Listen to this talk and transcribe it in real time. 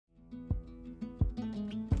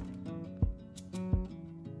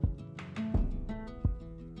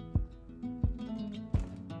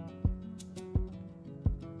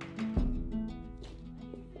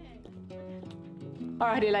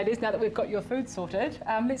Alrighty ladies, now that we've got your food sorted,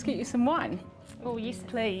 let's get you some wine. Oh yes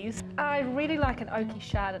please. I really like an oaky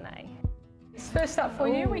Chardonnay. First up for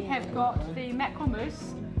you, we have got the mackerel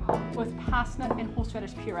mousse with parsnip and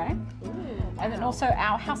horseradish puree. And then also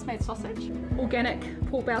our house-made sausage, organic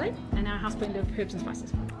pork belly, and our house blend of herbs and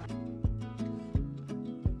spices.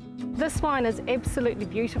 This wine is absolutely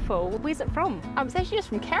beautiful. Where's it from? It's actually just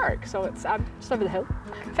from Carrick, so it's just over the hill.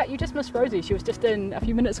 In fact, you just missed Rosie. She was just in a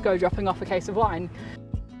few minutes ago dropping off a case of wine.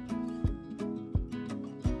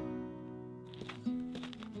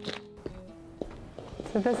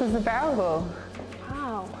 So this is the barrel ball.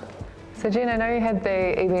 Wow. So Jen, I know you had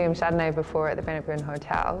the EBM Chardonnay before at the Bannockburn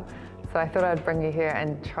Hotel, so I thought I'd bring you here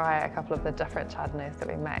and try a couple of the different Chardonnays that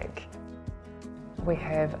we make. We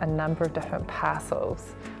have a number of different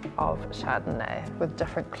parcels of Chardonnay with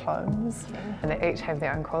different clones, and they each have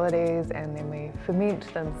their own qualities, and then we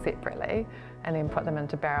ferment them separately and then put them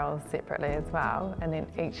into barrels separately as well, and then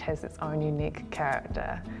each has its own unique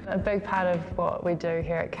character. A big part of what we do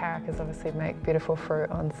here at Carrick is obviously make beautiful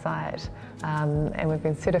fruit on site, and we've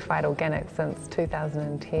been certified organic since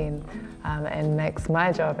 2010, and makes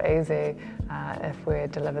my job easy if we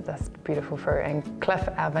deliver this beautiful fruit. And Cliff,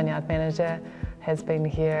 our vineyard manager, has been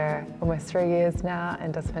here almost 3 years now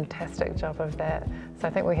and does a fantastic job of that. So I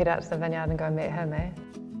think we'll head out to the vineyard and go and meet him, eh?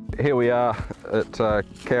 Here we are at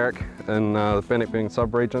Carrick in the Bannockburn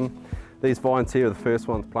sub-region. These vines here are the first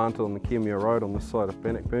ones planted on the Kiamure Road on this side of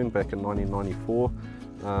Bannockburn back in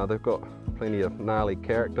 1994. They've got plenty of gnarly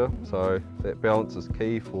character, so that balance is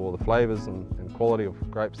key for the flavours and quality of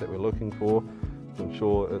grapes that we're looking for to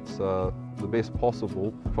ensure it's the best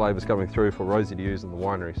possible flavours coming through for Rosie to use in the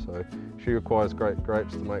winery. So she requires great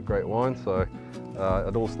grapes to make great wine, so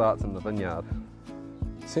it all starts in the vineyard.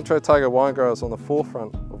 Central Otago wine growers on the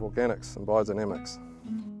forefront of organics and biodynamics.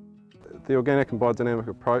 The organic and biodynamic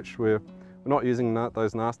approach, we're not using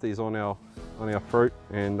those nasties on our fruit,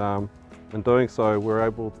 and in doing so we're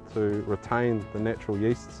able to retain the natural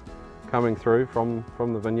yeasts coming through from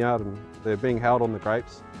the vineyard, and they're being held on the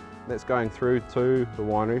grapes. That's going through to the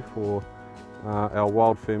winery for our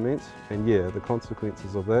wild ferments, and yeah, the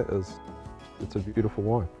consequences of that is it's a beautiful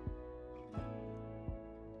wine.